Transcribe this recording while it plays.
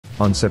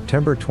On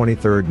September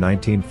 23,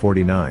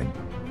 1949,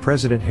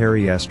 President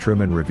Harry S.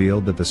 Truman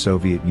revealed that the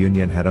Soviet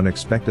Union had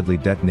unexpectedly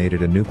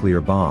detonated a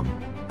nuclear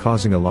bomb,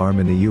 causing alarm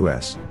in the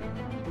U.S.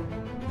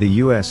 The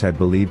U.S. had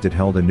believed it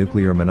held a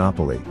nuclear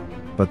monopoly,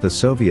 but the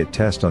Soviet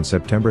test on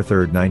September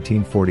 3,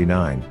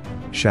 1949,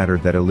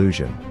 shattered that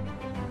illusion.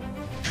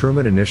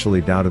 Truman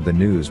initially doubted the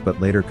news but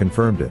later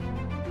confirmed it.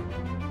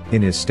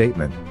 In his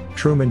statement,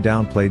 Truman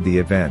downplayed the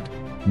event,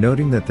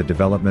 noting that the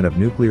development of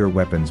nuclear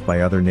weapons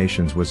by other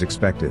nations was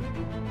expected.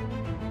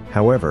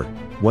 However,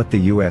 what the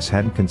U.S.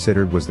 hadn't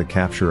considered was the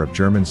capture of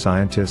German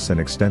scientists and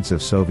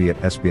extensive Soviet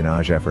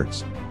espionage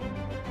efforts.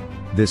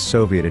 This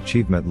Soviet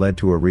achievement led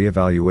to a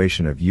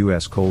re-evaluation of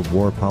U.S. Cold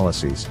War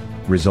policies,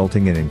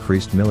 resulting in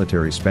increased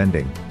military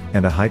spending,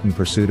 and a heightened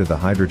pursuit of the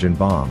hydrogen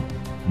bomb,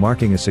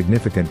 marking a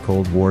significant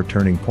Cold War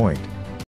turning point.